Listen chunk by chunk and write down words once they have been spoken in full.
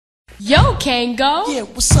Yo, Kango. Yeah,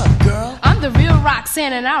 what's up, girl? I'm the real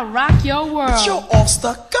Roxanne and I'll rock your world. But you're all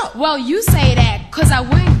stuck up. Well, you say that, cause I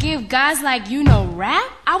wouldn't give guys like you no rap.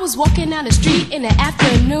 I was walking down the street in the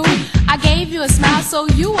afternoon. I gave you a smile, so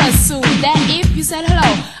you assumed that if you said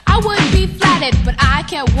hello, I wouldn't be flattered. But I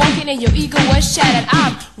kept walking and your ego was shattered.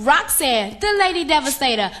 I'm Roxanne, the lady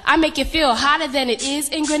devastator. I make you feel hotter than it is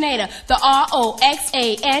in Grenada. The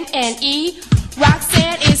R-O-X-A-N-N-E.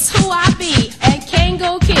 Roxanne is who I be, and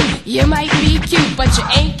Kango kid, you might be cute, but you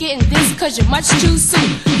ain't getting this cause you're much too soon.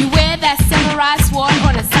 You wear that samurai sword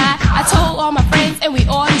on the side. I told all my friends and we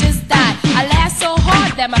all just died. I laughed so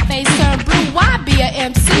hard that my face turned blue. Why be a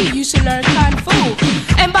MC? You should learn Kung Fu.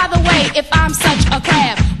 And by the way, if I'm such a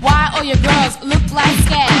crab, why all your girls look like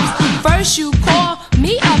scabs? First you call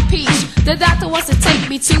me a peach. The doctor wants to take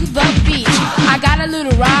me to the beach. I got a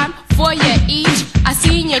little rhyme for you each. I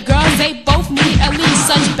seen your girls, they both need a leash.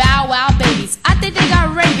 Such bow wow babies, I think they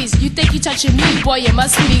got rabies. You think you touching me, boy, you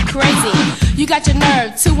must be crazy. You got your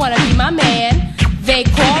nerve to wanna be my man. They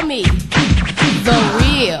call me the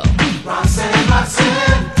real Roxanne,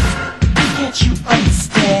 Roxanne, can't you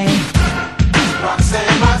understand?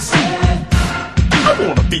 Roxanne, Roxanne, I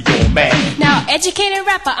wanna be your man. Now, educated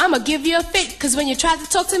rapper, I'ma give you a fit. Cause when you tried to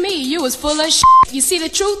talk to me, you was full of shit. You see, the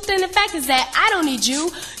truth and the fact is that I don't need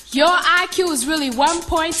you. Your IQ is really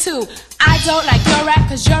 1.2. I don't like your rap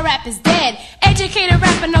cause your rap is dead. Educated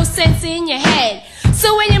rapper, no sense in your head.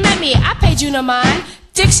 So when you met me, I paid you no mind.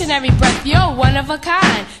 Dictionary breath, you're one of a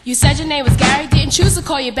kind. You said your name was Gary, didn't choose to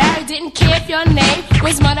call you Barry. Didn't care if your name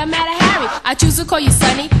was Mother Matter Harry. I choose to call you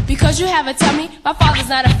Sonny because you have a tummy. My father's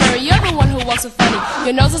not a furry, you're the one who walks so funny.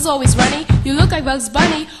 Your nose is always runny, you look like Bugs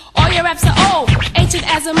Bunny. All your raps are old, ancient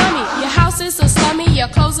as a mummy. Your house is so slummy, your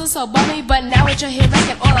clothes are so bummy. But now with your hit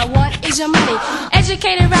record, all I want is your money.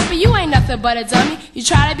 Educated rapper, you ain't nothing but a dummy. You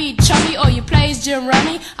try to be chummy or you play as Jim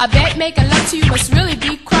Rummy. I bet making love to you must really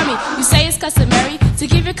be crummy. You say it's customary to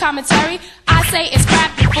give your commentary. I say it's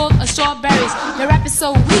crap and full of strawberries. Your rap is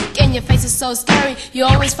so weak and your face is so scary. You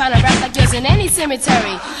always find a rap like yours in any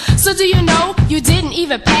cemetery. So do you know you didn't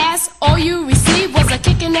even pass? All you received was a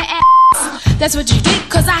kick in the ass. That's what you get,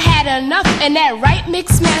 cause I had enough. And that right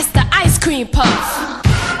mix master ice cream puff.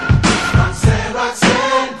 Roxanne,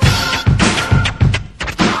 Roxanne,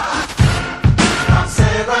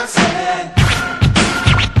 Roxanne, Roxanne.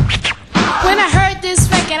 When I heard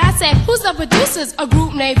this record, I said, who's the producers? A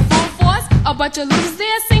group named Full Force? A bunch of losers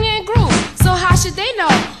there singing groove. So how should they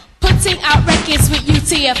know? Putting out records with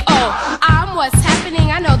UTFO. I'm what's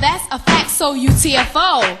happening, I know that's a fact. So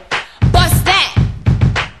UTFO, bust that.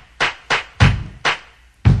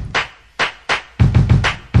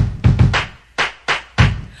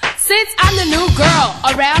 Since I'm the new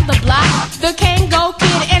girl around the block, the Kango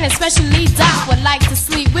kid and especially Doc would like to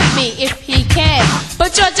sleep with me if he can.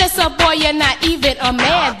 But you're just a boy, you're not even a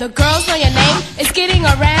man. The girls know your name, it's getting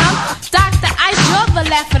around. Dr. Ice, you're the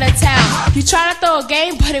laugh of the town. You tried to throw a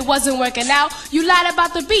game, but it wasn't working out. You lied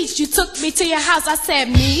about the beach, you took me to your house. I said,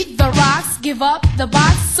 me, the rocks, give up the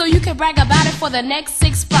box so you can brag about it for the next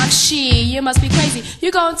 6 blocks. Shit, you must be crazy,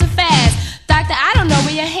 you're going too fast. Doctor, I don't know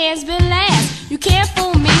where your hands been last. You can't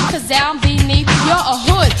fool me, cause down beneath you're a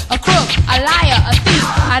hood, a crook, a liar, a thief.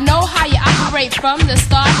 I know how you operate from the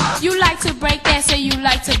start. You like to break dance, so you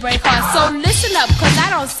like to break hearts. So listen up, cause I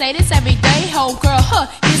don't say this every day. Homegirl,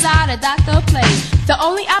 here's how the doctor plays. The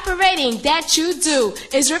only operating that you do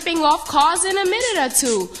is ripping off cars in a minute or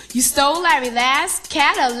two. You stole Larry Last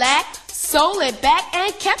Cadillac, sold it back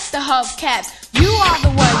and kept the hubcaps. You are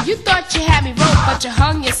the one, you thought you had me roped, but you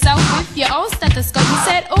hung yourself with your own stethoscope. You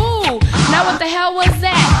said, ooh, now what the hell was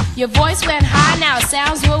that? Your voice went high, now it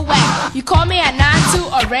sounds real whack. You called me at 9 to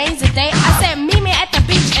arrange a date. I said, meet me at the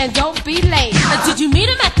beach and don't be late. Did you meet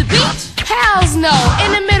him at the beach? Hells no,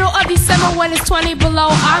 in the middle of December when it's 20 below,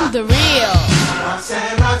 I'm the real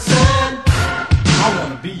Roxanne, Roxanne, I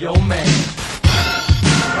wanna be your man.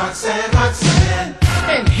 Roxanne, Roxanne.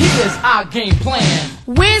 And here's our game plan.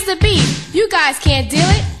 Where's the beat? You guys can't deal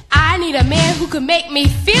it. I need a man who can make me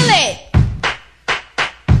feel it.